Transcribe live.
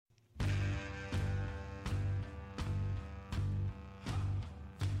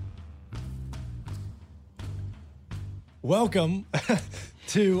Welcome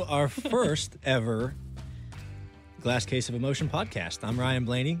to our first ever Glass Case of Emotion podcast. I'm Ryan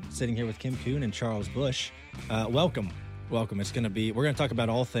Blaney, sitting here with Kim Kuhn and Charles Bush. Welcome. It's going to be, we're going to talk about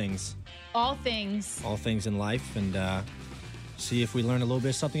all things. All things In life, and see if we learn a little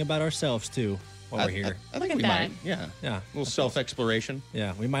bit something about ourselves, too, while we're here. I think Look we at might. Yeah. Yeah. A little self-exploration.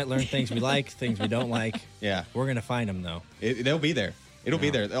 Yeah, we might learn things we like, things we don't like. Yeah. We're going to find them, though. They'll be there. It'll be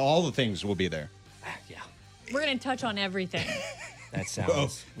there. All the things will be there. Yeah. we're going to touch on everything. That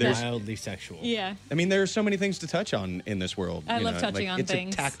sounds wildly sexual. Yeah. I mean, there are so many things to touch on in this world. I love touching on it's things.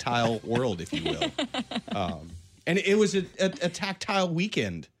 It's a tactile world, if you will. And it was a tactile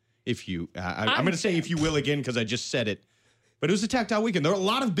weekend, if you... I'm going to say if you will again because I just said it. But it was a tactile weekend. There are a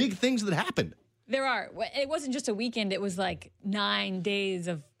lot of big things that happened. There are. It wasn't just a weekend. It was like 9 days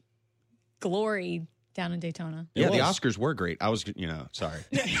of glory down in Daytona. Yeah, the was. Oscars were great. I was, sorry.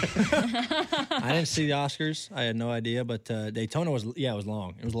 I didn't see the Oscars. I had no idea, but Daytona was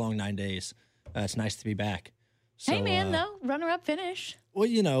long. It was a long 9 days. It's nice to be back. So, Hey, man, though. Runner-up finish. Well,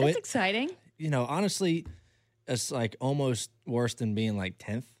 That's exciting. Honestly, it's like almost worse than being like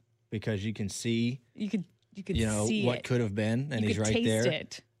 10th because you can see, You could see what it. could have been, and You he's could right taste there.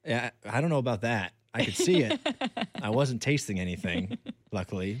 it. Yeah, I don't know about that. I could see it. I wasn't tasting anything,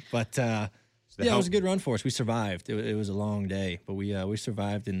 luckily, but it was a good run for us. We survived. It was a long day, but we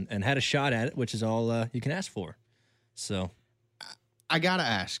survived and had a shot at it, which is all you can ask for. So, I gotta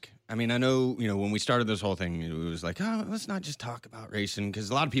ask. I mean, I know, when we started this whole thing, it was like, oh, let's not just talk about racing, because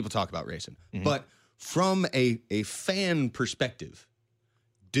a lot of people talk about racing. Mm-hmm. But from a fan perspective,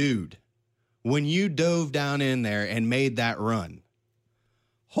 dude, when you dove down in there and made that run,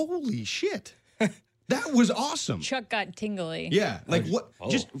 holy shit. That was awesome. Chuck got tingly. Yeah. Like what? Oh.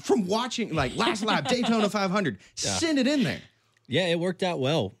 Just from watching, like last lap, Daytona 500, send it in there. yeah, it worked out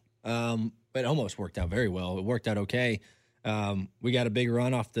well. It almost worked out very well. It worked out okay. We got a big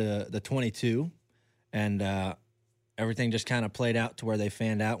run off the 22, and everything just kind of played out to where they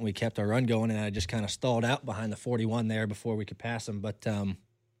fanned out, and we kept our run going, and I just kind of stalled out behind the 41 there before we could pass them. But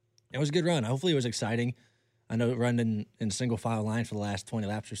it was a good run. Hopefully it was exciting. I know it ran in single file line for the last 20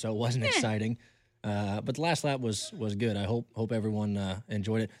 laps or so. It wasn't exciting. But the last lap was good. I hope everyone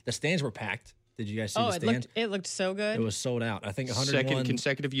enjoyed it. The stands were packed. Did you guys see the stands? It looked so good. It was sold out. I think 101 Second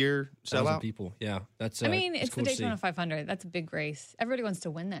consecutive year sellout. people. Yeah, that's. I mean, it's cool the to see. Daytona 500. That's a big race. Everybody wants to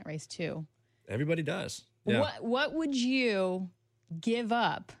win that race, too. Everybody does. Yeah. What would you give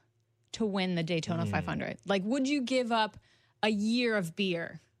up to win the Daytona 500? Like, would you give up a year of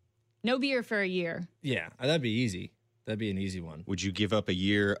beer? No beer for a year. Yeah, that'd be easy. That'd be an easy one. Would you give up a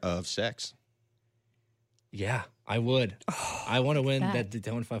year of sex? Yeah, I would. I want to win that. that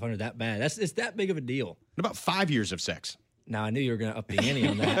Daytona 500 that bad. It's that big of a deal. What about 5 years of sex? Now I knew you were going to up the ante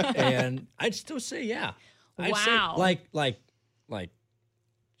on that, and I'd still say yeah. I'd Wow. say like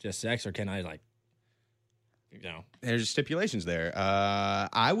just sex, or can I There's stipulations there.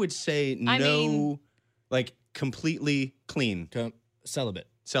 I would say no, I mean- like completely clean, celibate?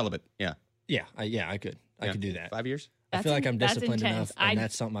 celibate. Yeah. Yeah, I could. I could do that. 5 years? I feel like I'm That's disciplined intense. enough, and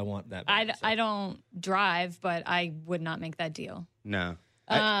that's something I want that bad. I don't drive, but I would not make that deal. No.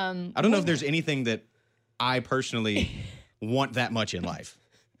 I don't know if there's anything that I personally want that much in life.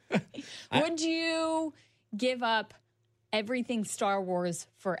 Would you give up everything Star Wars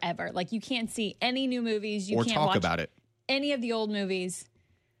forever? Like, you can't see any new movies. You Or can't talk watch about it. any of the old movies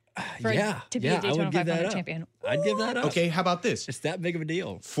to be yeah, a I Daytona would give that 500 up. champion. I'd give that up. Okay, how about this? It's that big of a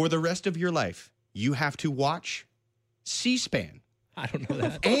deal. For the rest of your life, you have to watch C-SPAN I don't know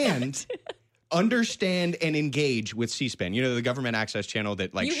that. and understand and engage with C-SPAN. You know, the government access channel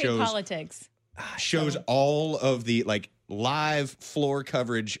that You hate shows politics. all of the live floor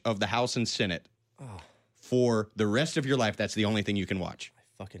coverage of the House and Senate. For the rest of your life, that's the only thing you can watch. I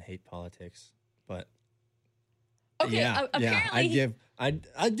fucking hate politics, but Okay, yeah, apparently...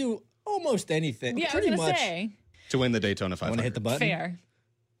 I'd do almost anything. Yeah, I was pretty going to much. say. To win the Daytona 500. Want to hit the button? Fair.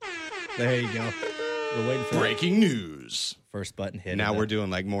 There you go. We're waiting for Breaking news. first button hit. Now of we're the-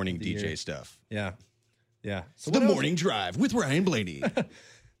 doing morning the DJ year. stuff. Yeah. So The what else- Morning Drive with Ryan Blaney.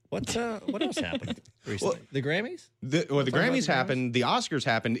 What else happened recently? The Grammys? The about Grammys the happened. The Oscars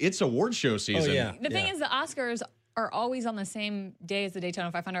happened. It's award show season. yeah. The thing is, the Oscars are always on the same day as the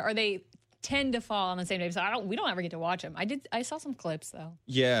Daytona 500, or they tend to fall on the same day. So we don't ever get to watch them. I saw some clips though.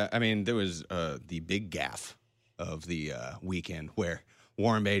 Yeah, I mean, there was the big gaffe of the weekend where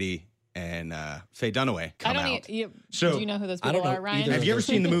Warren Beatty and Faye Dunaway come out. Do you know who those I people don't know are, Ryan? either Have you ever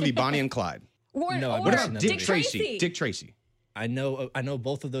seen the movie Bonnie and Clyde? Warren, No, I've or never What seen about that Dick movie. Tracy? Dick Tracy. I know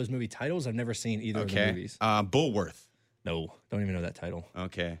both of those movie titles. I've never seen either of the Okay. movies. Bullworth. No, don't even know that title.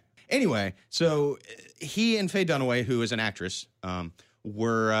 Okay. Anyway, so he and Faye Dunaway, who is an actress,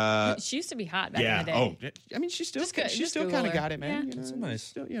 were She used to be hot back in the day. I mean, she's still Just kind Google of her. got it, man. Yeah. It's nice.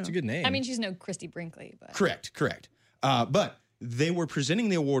 Still, It's a good name. I mean, she's no Christy Brinkley, but Correct. But they were presenting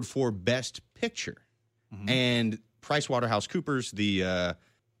the award for Best Picture. And PricewaterhouseCoopers, the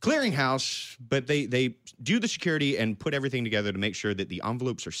clearinghouse, but they do the security and put everything together to make sure that the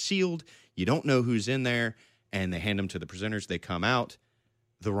envelopes are sealed. You don't know who's in there, and they hand them to the presenters. They come out.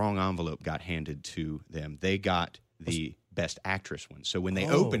 The wrong envelope got handed to them. They got the Best Actress one. So when they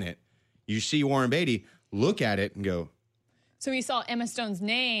open it, you see Warren Beatty look at it and go, so he saw Emma Stone's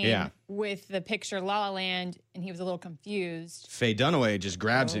name with the picture La La Land, and he was a little confused. Faye Dunaway just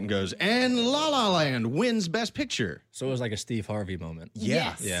grabs it and goes, and La La Land wins Best Picture. So it was like a Steve Harvey moment.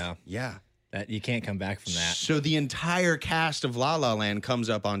 Yeah. Yes. Yeah. That you can't come back from that. So the entire cast of La La Land comes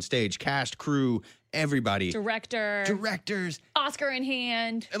up on stage. Cast, crew, everybody. Directors. Oscar in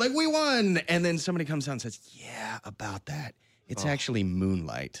hand. Like, we won. And then somebody comes out and says, yeah, about that. It's actually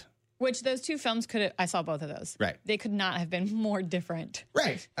Moonlight. Which those two films I saw both of those. Right. They could not have been more different.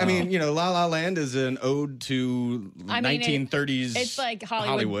 Right. I mean, La La Land is an ode to 1930s It's like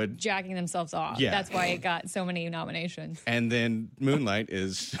Hollywood jacking themselves off. Yeah. That's why it got so many nominations. And then Moonlight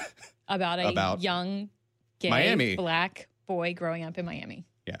is About a young, gay, Miami. black boy growing up in Miami.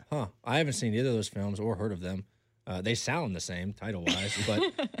 Yeah. Huh. I haven't seen either of those films or heard of them. They sound the same title-wise, but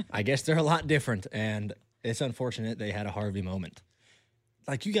I guess they're a lot different, and it's unfortunate they had a Harvey moment.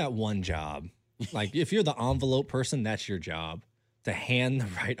 Like, you got one job. Like, if you're the envelope person, that's your job, to hand the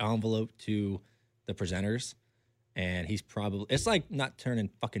right envelope to the presenters. And he's probably, it's like not turning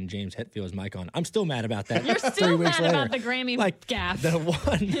fucking James Hetfield's mic on. I'm still mad about that. You're 3 still weeks mad later. about the Grammy gaff.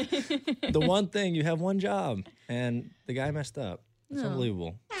 The one thing, you have one job, and the guy messed up. It's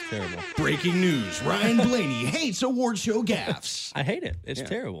unbelievable. It's terrible. Breaking news. Ryan Blaney hates award show gaffes. I hate it. It's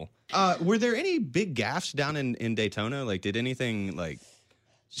terrible. Were there any big gaffes down in Daytona? Like, did anything, like,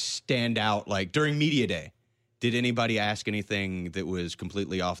 stand out, like, during media day? Did anybody ask anything that was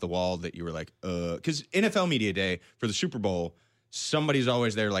completely off the wall that you were like, because NFL media day for the Super Bowl, somebody's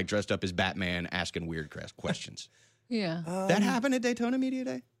always there, like, dressed up as Batman asking weird questions. Yeah. That happened at Daytona media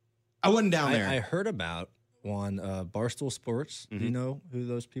day? I wasn't down there. I heard about one, Barstool Sports. Do you know who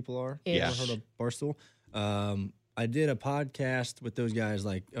those people are? Yeah. Ever heard of Barstool? I did a podcast with those guys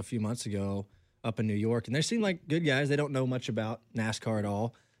like a few months ago up in New York, and they seem like good guys. They don't know much about NASCAR at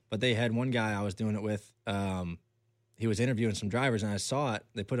all, but they had one guy I was doing it with. He was interviewing some drivers, and I saw it.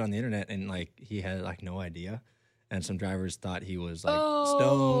 They put it on the internet, and like he had like no idea, and some drivers thought he was like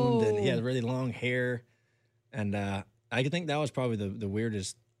stoned, and he had really long hair, and I think that was probably the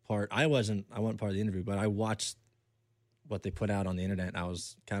weirdest part. I wasn't part of the interview, but I watched what they put out on the internet, and I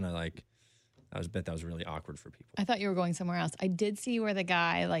was kind of like, bet that was really awkward for people. I thought you were going somewhere else. I did see where the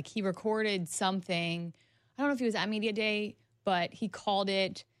guy, like, he recorded something. I don't know if he was at Media Day, but he called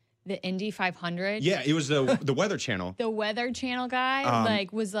it the Indy 500. Yeah, it was the Weather Channel. The Weather Channel guy,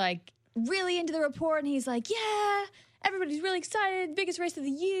 was really into the report, and he's like, yeah, everybody's really excited. Biggest race of the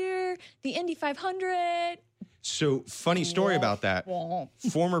year, the Indy 500. So, funny story about that.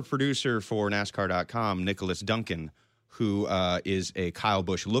 Former producer for NASCAR.com, Nicholas Duncan, who is a Kyle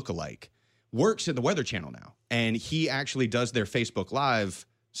Busch lookalike, works at the Weather Channel now. And he actually does their Facebook Live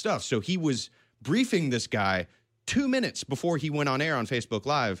stuff. So he was briefing this guy 2 minutes before he went on air on Facebook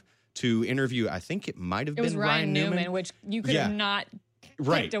Live to interview, I think it might have been Ryan Newman. Which you could have not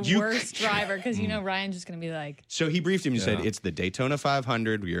picked a worse driver, because Ryan's just going to be like. So he briefed him. He said, it's the Daytona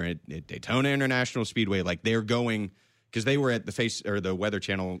 500. We're at Daytona International Speedway. Like, they're going, because they were at the Weather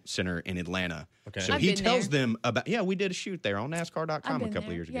Channel Center in Atlanta. Okay. So he tells them about, we did a shoot there on NASCAR.com a couple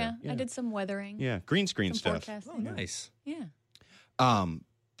of years ago. Yeah, I did some weathering. Yeah, green screen stuff. Oh, nice. Yeah.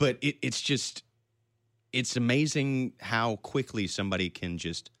 But it's amazing how quickly somebody can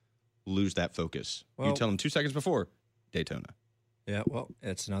just lose that focus. Well, you tell them 2 seconds before Daytona. Yeah, well,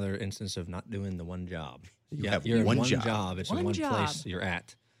 it's another instance of not doing the one job. You're in one one job. job. It's in one place you're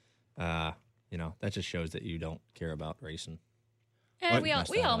at. That just shows that you don't care about racing. Yeah,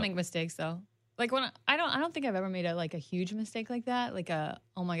 we all make mistakes, though. Like, when I don't think I've ever made a huge mistake like that. Like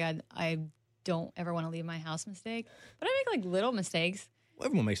oh my God, I don't ever want to leave my house mistake. But I make like little mistakes. Well,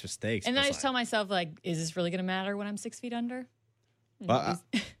 everyone makes mistakes. And then I just tell myself, like, is this really going to matter when I'm 6 feet under? Well,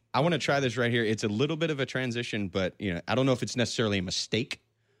 I want to try this right here. It's a little bit of a transition, but I don't know if it's necessarily a mistake.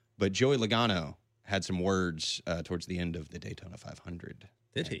 But Joey Logano had some words towards the end of the Daytona 500.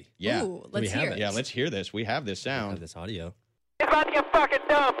 Did he? Yeah. Ooh, let's hear it. Yeah, let's hear this. We have this sound. We have this audio. It's about to get fucking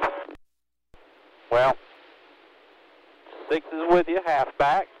dumb. Well, 6 is with you,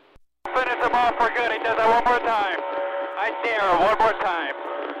 halfback. Finish him off for good. He does that one more time. I dare him one more time.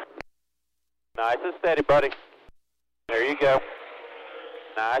 Nice and steady, buddy. There you go.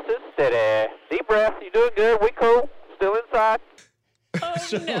 Nice and steady. Deep breath. You doing good. We cool. Still inside. Oh,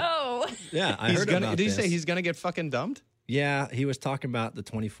 no. Yeah, I heard about Did he this. say he's going to get fucking dumped? Yeah, he was talking about the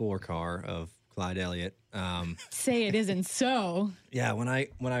 24 car of Clyde Elliott. Say it isn't so. Yeah, when I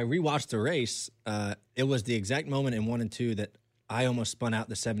rewatched the race, it was the exact moment in 1 and 2 that I almost spun out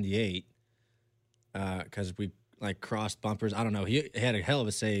the 78 because we crossed bumpers. I don't know. He had a hell of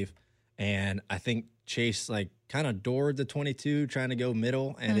a save, and I think Chase kind of doored the 22 trying to go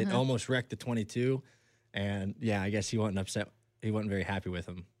middle, and it almost wrecked the 22. And yeah, I guess he wasn't upset. He wasn't very happy with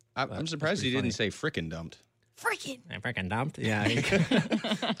him. I'm surprised he didn't say frickin' dumped. Freaking dumped. Yeah.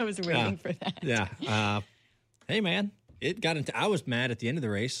 I was waiting for that. Yeah. Hey, man, it got into. I was mad at the end of the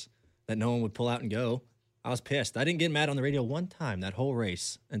race that no one would pull out and go. I was pissed. I didn't get mad on the radio one time that whole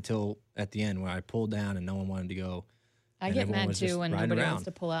race until at the end where I pulled down and no one wanted to go. I get mad too when nobody wants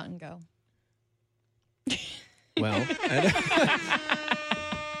to pull out and go. Well,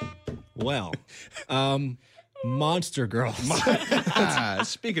 Monster Girls.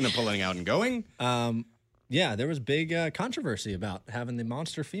 Speaking of pulling out and going, yeah, there was big controversy about having the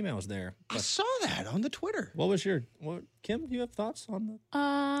monster females there. I saw that on the Twitter. What was Kim? Do you have thoughts on the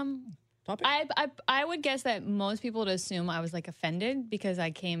topic? I would guess that most people would assume I was offended because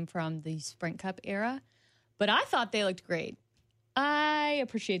I came from the Sprint Cup era, but I thought they looked great. I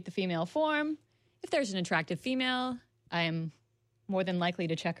appreciate the female form. If there's an attractive female, I am more than likely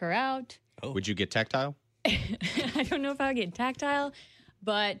to check her out. Oh. Would you get tactile? I don't know if I would get tactile,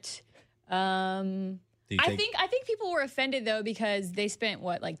 but I think people were offended though because they spent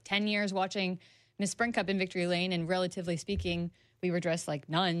 10 years watching Miss Sprint Cup in Victory Lane, and relatively speaking, we were dressed like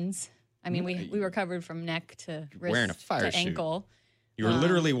nuns. I mean, we were covered from neck to wrist wearing a fire to ankle. You were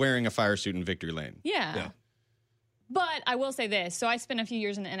literally wearing a fire suit in Victory Lane. Yeah. But I will say this. So I spent a few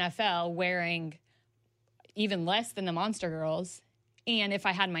years in the NFL wearing even less than the Monster Girls. And if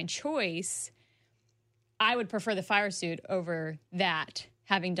I had my choice, I would prefer the fire suit over that,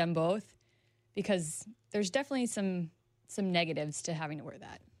 having done both, because there's definitely some negatives to having to wear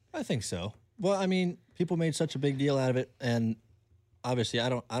that. I think so. Well, I mean, people made such a big deal out of it, and obviously I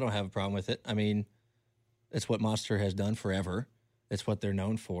don't have a problem with it. I mean, it's what Monster has done forever. It's what they're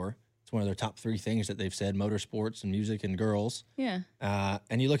known for. It's one of their top 3 things that they've said: motorsports and music and girls. Yeah.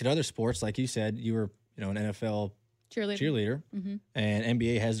 And you look at other sports, like you said, you were an NFL cheerleader, and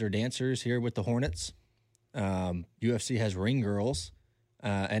NBA has their dancers here with the Hornets. UFC has ring girls,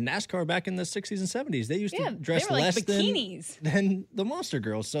 and NASCAR back in the 60s and 70s, they used to dress less than the Monster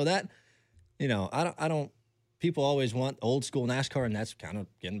Girls. So that, I don't. People always want old school NASCAR, and that's kind of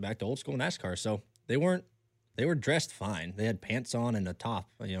getting back to old school NASCAR. So they were dressed fine. They had pants on and a top.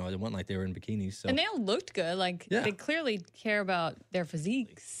 It wasn't like they were in bikinis. So. And they all looked good. They clearly care about their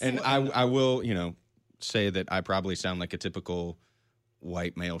physiques. And I will, say that I probably sound like a typical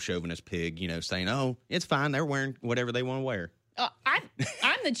white male chauvinist pig, saying, "Oh, it's fine. They're wearing whatever they want to wear." I'm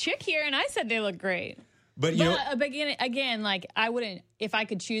the chick here, and I said they look great. But again, I wouldn't, if I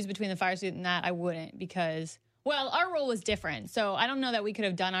could choose between the fire suit and that, I wouldn't, because our role was different. So I don't know that we could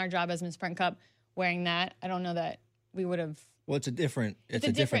have done our job as Miss Sprint Cup wearing that. I don't know that we would have. Well, it's a different company.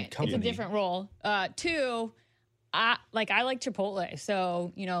 It's a different role. 2, I like Chipotle,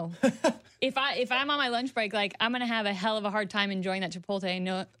 so if I'm on my lunch break, I'm gonna have a hell of a hard time enjoying that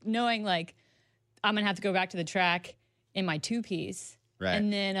Chipotle, knowing I'm gonna have to go back to the track in my 2-piece, right?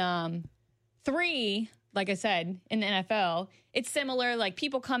 And then 3, like I said, in the NFL, it's similar.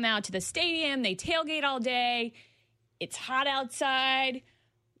 People come out to the stadium, they tailgate all day. It's hot outside.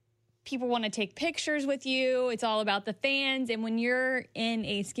 People want to take pictures with you. It's all about the fans, and when you're in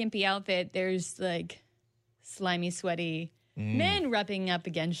a skimpy outfit, there's slimy, sweaty men rubbing up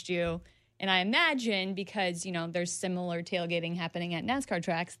against you. And I imagine because, there's similar tailgating happening at NASCAR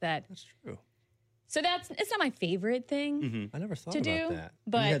tracks that's true. So it's not my favorite thing. Mm-hmm. I never thought to about do, that.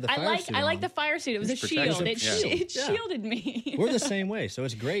 But I like the fire suit. It was a shield. It shielded me. We're the same way. So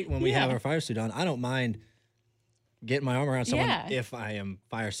it's great when we have our fire suit on. I don't mind getting my arm around someone if I am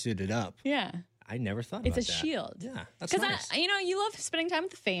fire suited up. Yeah. I never thought about that. It's a shield. Yeah, that's nice. Because, you love spending time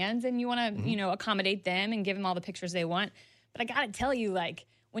with the fans and you want to, accommodate them and give them all the pictures they want. But I got to tell you,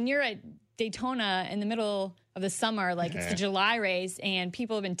 when you're at Daytona in the middle of the summer, it's the July race and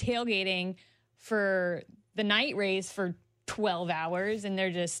people have been tailgating for the night race for 12 hours and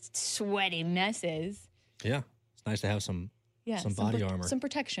they're just sweaty messes. Yeah. It's nice to have some body armor. Some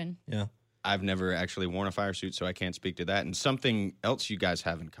protection. Yeah. I've never actually worn a fire suit, so I can't speak to that. And something else you guys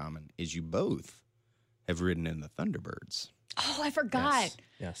have in common is you both have ridden in the Thunderbirds. Oh, I forgot.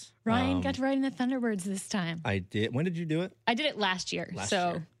 Yes. Ryan got to ride in the Thunderbirds this time. I did. When did you do it? I did it last year.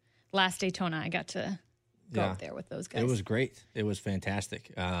 last Daytona, I got to go Yeah. up there with those guys. It was great. It was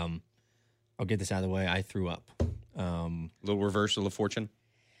fantastic. I'll get this out of the way. I threw up. Little reversal of fortune.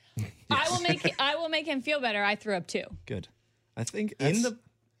 I will make him feel better. I threw up too. Good. I think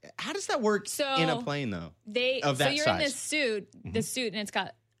How does that work So, in a plane though? Of so that you're size? in this suit, and it's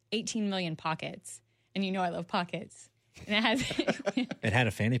got 18 million pockets, and you know I love pockets. And it has it had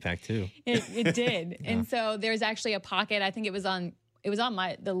a fanny pack too. it did, and so there's actually a pocket. I think it was on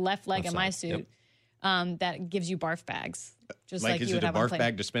the left leg of my suit. That gives you barf bags, just like is you it would a have on barf plane.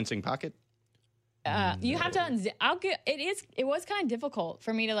 bag dispensing pocket? You have to unzip. It was kind of difficult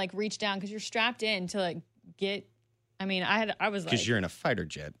for me to like reach down because you're strapped in to like get. I mean, I was like, Because you're in a fighter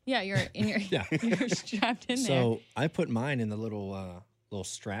jet. yeah, you're you're strapped in there. So I put mine in the little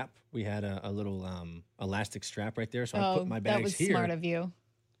strap. We had a little elastic strap right there, so I put my bags that was here. smart of you.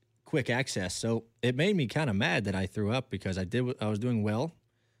 Quick access. So it made me kind of mad that I threw up because I was doing well,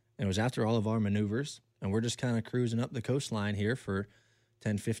 and it was after all of our maneuvers, and we're just kind of cruising up the coastline here for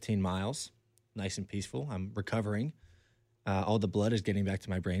 10, 15 miles. Nice and peaceful. I'm recovering. All the blood is getting back to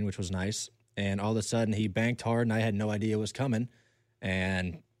my brain, which was nice. And all of a sudden, he banked hard, and I had no idea it was coming.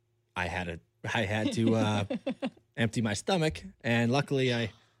 And I had to empty my stomach. And luckily,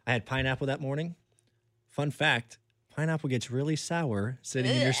 I had pineapple that morning. Fun fact: pineapple gets really sour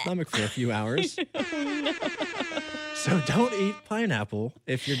sitting in your stomach for a few hours. So don't eat pineapple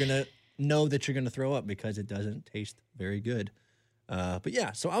if you're gonna know that you're gonna throw up because it doesn't taste very good. But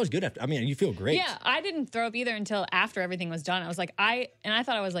yeah, so I was good after. I mean, you feel great. Yeah, I didn't throw up either until after everything was done. I was like, I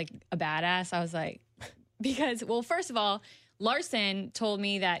thought I was like a badass. I was like, because, well, first of all, Larson told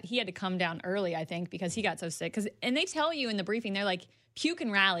me that he had to come down early, I think, because he got so sick. And they tell you in the briefing, they're like, puke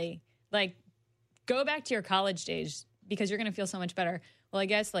and rally. Like, go back to your college days because you're going to feel so much better. Well, I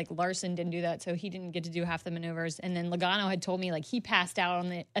guess like Larson didn't do that, so he didn't get to do half the maneuvers. And then Logano had told me like he passed out on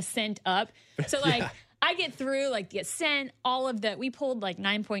the ascent up. So like I get through like the ascent, all of that. We pulled like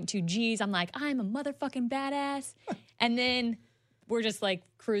 9.2 Gs. I'm like, I'm a motherfucking badass. And then we're just like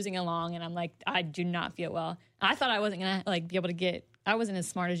cruising along, and I'm like, I do not feel well. I thought I wasn't gonna like be able to get. I wasn't as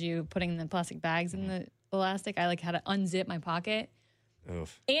smart as you putting the plastic bags in the elastic. I like had to unzip my pocket.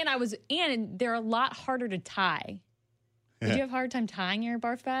 Oof. And they're a lot harder to tie. Did you have a hard time tying your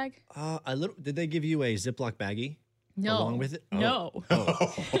barf bag? Did they give you a Ziploc baggie No. along with it? No.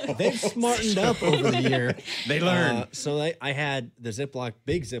 They've smartened up over the year. They learned. I had the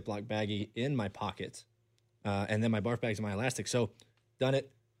big Ziploc baggie in my pocket, and then my barf bags in my elastic. So done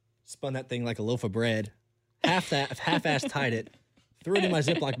it, spun that thing like a loaf of bread, half-ass tied it, threw it in my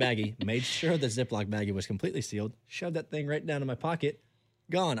Ziploc baggie, made sure the Ziploc baggie was completely sealed, shoved that thing right down in my pocket,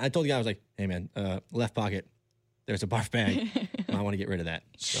 gone. I told the guy, I was like, hey man, left pocket, there's a barf bag. I want to get rid of that.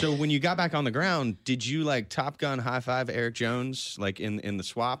 So when you got back on the ground, did you like Top Gun high five Eric Jones like in the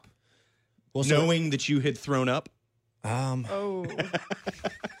swap, knowing that you had thrown up? Oh.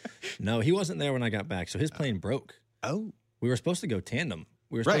 No, he wasn't there when I got back. So his plane broke. Oh, We were supposed to go tandem.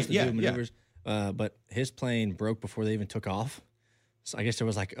 We were supposed to do yeah. maneuvers, but his plane broke before they even took off. So I guess there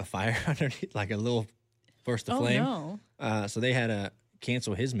was like a fire underneath, like a little burst of flame. No. So they had to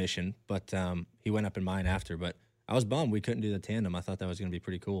cancel his mission, but he went up in mine after. But I was bummed we couldn't do the tandem. I thought that was going to be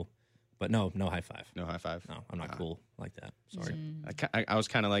pretty cool. But no high five. no high five. No, I'm not cool like that. Sorry. I was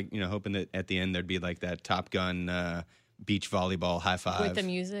kind of like, hoping that at the end there'd be like that Top Gun beach volleyball high five. With the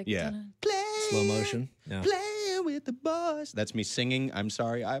music. Yeah. Slow motion. Yeah. Playing with the boys. That's me singing. I'm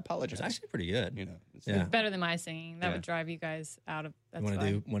sorry. I apologize. It's actually pretty good. It's Yeah. Better than my singing. That Yeah. would drive you guys out of. That's Want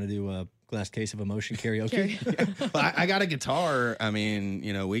fine. to do a glass case of emotion karaoke? Well, I got a guitar. I mean,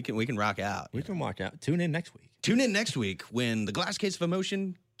 we can rock out. We can walk out. Tune in next week. Tune in next week when the Glass Case of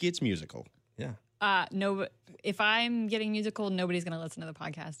Emotion gets musical. Yeah. No, if I'm getting musical, nobody's going to listen to the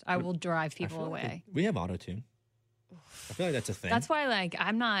podcast. I will drive people away. We have auto tune. I feel like that's a thing. That's why, like,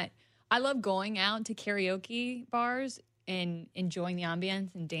 I love going out to karaoke bars and enjoying the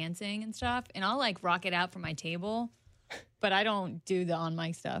ambience and dancing and stuff. And I'll like rock it out from my table, but I don't do the on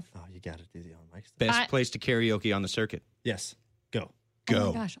mic stuff. Oh, you got to do the on mic stuff. Best place to karaoke on the circuit. Yes. Go. Oh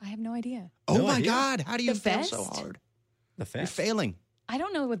Go. my gosh, I have no idea. Oh No my idea. God. How do you The fail so best? hard? The You're fast. failing. I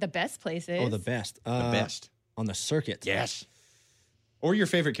don't know what the best place is. Oh, the best. The best. On the circuit. Yes. Or your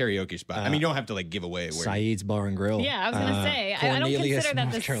favorite karaoke spot. I mean, you don't have to like give away where. Saeed's Bar and Grill. Yeah, I was gonna say I don't Cornelius, consider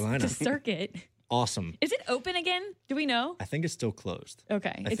that North Carolina. the circuit. Awesome. Is it open again? Do we know? I think it's still closed. Okay,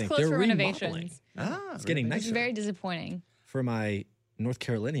 I it's think closed they're for remodeling. renovations. It's getting It's nicer. very disappointing. For my North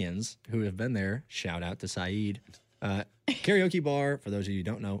Carolinians who have been there, shout out to Saeed. Karaoke bar, for those of you who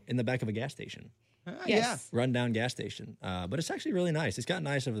don't know, in the back of a gas station. Yes. Rundown gas station. But it's actually really nice. It's gotten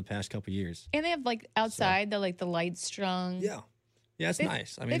nice over the past couple years. And they have like outside the lights strung. Yeah. Yeah, it's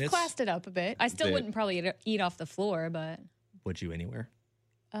nice. I mean, they've classed it up a bit. I still wouldn't probably eat off the floor, but would you anywhere?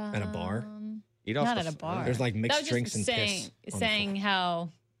 At a bar? Eat off not the at a bar. There's like mixed drinks and saying, piss. Saying how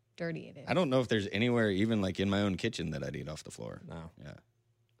dirty it is. I don't know if there's anywhere, even like in my own kitchen, that I'd eat off the floor. No. Yeah.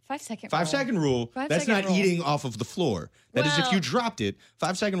 5 second 5 second rule. That's not eating off of the floor. That is if you dropped it.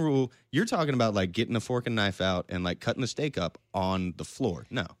 5 second rule. You're talking about like getting a fork and knife out and like cutting the steak up on the floor.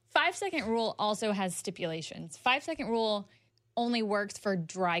 No. 5 second rule also has stipulations. 5 second rule only works for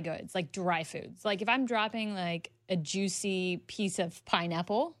dry goods, like dry foods. Like if I'm dropping like a juicy piece of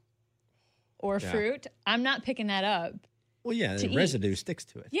pineapple or fruit, I'm not picking that up. Well, yeah, the residue sticks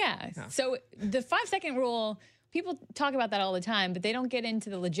to it. Yeah. So the 5 second rule, people talk about that all the time, but they don't get into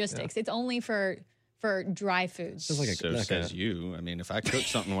the logistics. It's only for dry foods. Says you. I mean, if I cook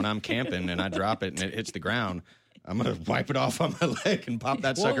something when I'm camping and I drop it and it hits the ground, I'm going to wipe it off on my leg and pop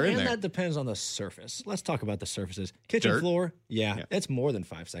that sucker in there. And that depends on the surface. Let's talk about the surfaces. Kitchen floor, it's more than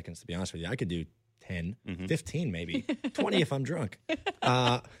 5 seconds, to be honest with you. I could do 10, 15 maybe, 20 if I'm drunk.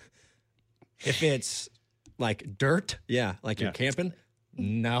 If it's like dirt, like you're camping,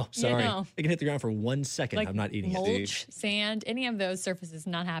 no, sorry. It can hit the ground for 1 second. Like I'm not eating mulch, it. Mulch, sand, any of those surfaces,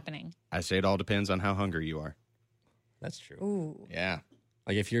 not happening. I say it all depends on how hungry you are. That's true. Ooh. Yeah.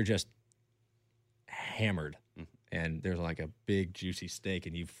 Like if you're just hammered and there's like a big juicy steak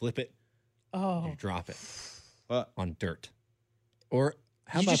and you flip it, you drop it on dirt. Or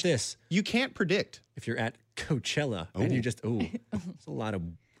how about this? You can't predict. If you're at Coachella and you just, it's a lot of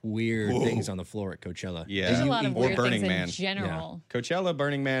weird things on the floor at Coachella. Yeah. There's a lot of weird Burning things Man. in general. Yeah. Coachella,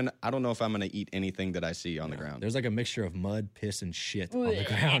 Burning Man, I don't know if I'm going to eat anything that I see on the ground. There's like a mixture of mud, piss, and shit on the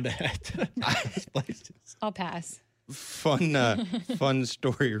ground at those places. I'll pass. Fun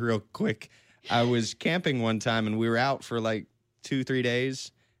story real quick. I was camping one time and we were out for like 2-3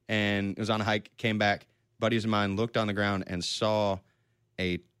 days and it was on a hike, came back. Buddies of mine looked on the ground and saw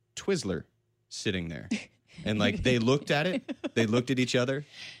a Twizzler sitting there. And like they looked at it, they looked at each other,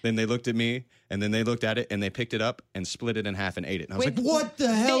 then they looked at me, and then they looked at it and they picked it up and split it in half and ate it. And I was like, what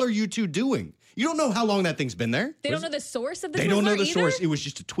the hell are you two doing? You don't know how long that thing's been there. They don't know the source of the Twizzler. They don't know the either? source. It was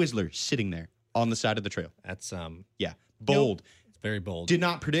just a Twizzler sitting there on the side of the trail. That's bold. Nope. It's very bold. Did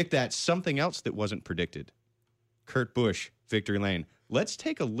not predict that. Something else that wasn't predicted. Kurt Busch, Victory Lane. Let's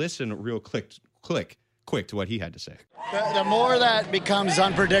take a listen real quick to what he had to say. The more that becomes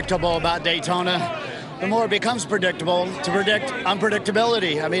unpredictable about Daytona, the more it becomes predictable to predict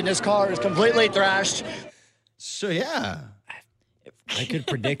unpredictability. I mean, this car is completely thrashed. So, yeah. I could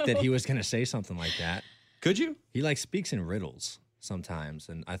predict that he was going to say something like that. Could you? He like speaks in riddles sometimes.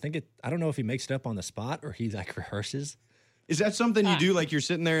 And I don't know if he makes it up on the spot or he like rehearses. Is that something you do? Like you're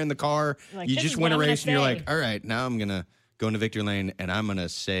sitting there in the car, like, you just win a race and you're like, all right, now I'm going to go into Victory Lane and I'm going to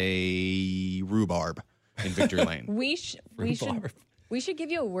say rhubarb in Victory Lane. We should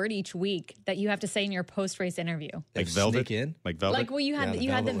give you a word each week that you have to say in your post-race interview. Like velvet? Sneak in? Like velvet? Like, well, you had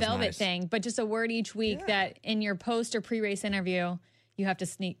the velvet nice. thing, but just a word each week that in your post or pre-race interview, you have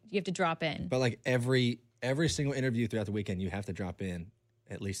to drop in. But like every single interview throughout the weekend, you have to drop in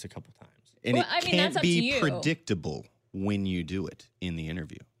at least a couple times. And well, it that's can't up to be you. predictable when you do it in the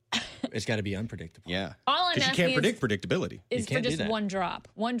interview. It's got to be unpredictable. Yeah. All I'm Because you asking can't predict predictability. is for can't do just that. one drop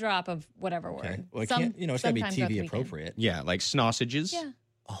of whatever Okay. word. Well, it's got to be sometimes throughout the TV weekend. appropriate. Yeah, like sausages. Yeah.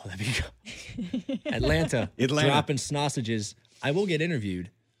 Oh, that'd be good. Atlanta. Dropping sausages. I will get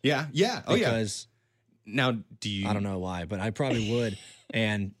interviewed. Yeah, yeah. Oh, yeah. Because Now, do you... I don't know why, but I probably would.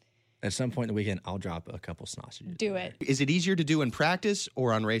 And at some point in the weekend, I'll drop a couple sausages. Do it. Is it easier to do in practice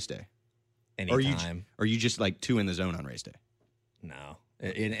or on race day? Anytime. Or you just like too in the zone on race day? No.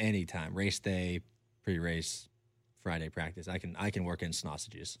 In any time. Race day, pre-race, Friday practice. I can work in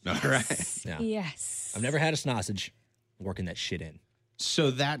sausages. All right. Yeah. Yes. I've never had a sausage. Working that shit in.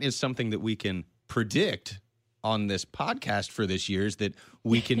 So that is something that we can predict on this podcast for this year, is that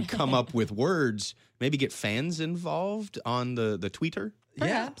we can come up with words, maybe get fans involved on the tweeter.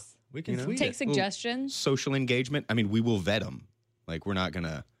 Perhaps. Yeah, we can tweet Take it. suggestions. Social engagement. I mean, we will vet them. Like, we're not going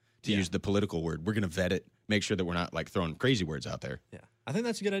to use the political word. We're going to vet it, make sure that we're not like throwing crazy words out there. Yeah. I think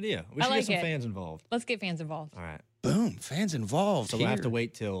that's a good idea. We should like get some it. fans involved. Let's get fans involved. All right. Boom. Fans involved. So here. we'll have to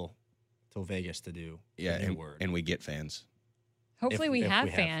wait till Vegas to do a new word. And we get fans. Hopefully we If have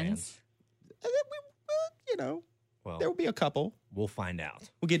we have fans. Well, There will be a couple. we'll find out.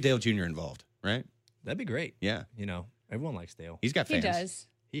 We'll get Dale Jr. involved, right? That'd be great. Yeah. You know, everyone likes Dale. He's got He fans. does.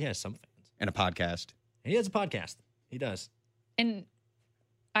 He has some fans. And a podcast. And he has a podcast. He does. And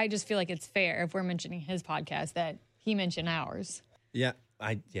I just feel like it's fair if we're mentioning his podcast that he mentioned ours. Yeah.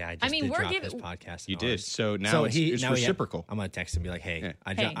 I just mean, did we're drop giving- his podcast. You and did. ours. So now it's now reciprocal. I'm going to text him and be like, hey,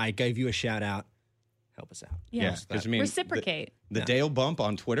 Yeah. I gave you a shout out. help us out. Yeah. Because I mean, Reciprocate. The Dale bump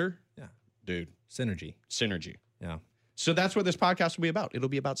on Twitter, Yeah. dude, Synergy. Yeah. So that's what this podcast will be about. It'll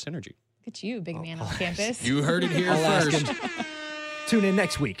be about synergy. Look at you, big man on campus. You heard it here I'll ask first. him. Tune in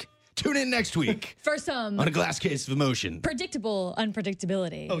next week. Tune in next week For some on A Glass Case of Emotion. predictable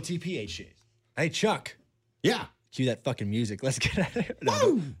unpredictability. OTPH shit. Hey, Chuck. Yeah. Cue that fucking music. Let's get out of here.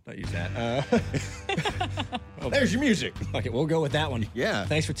 No, don't use that. There's your music. Okay, we'll go with that one. Yeah.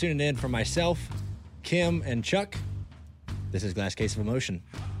 Thanks for tuning in. For myself, Kim, and Chuck, this is Glass Case of Emotion.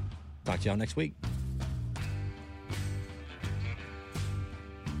 Talk to y'all next week.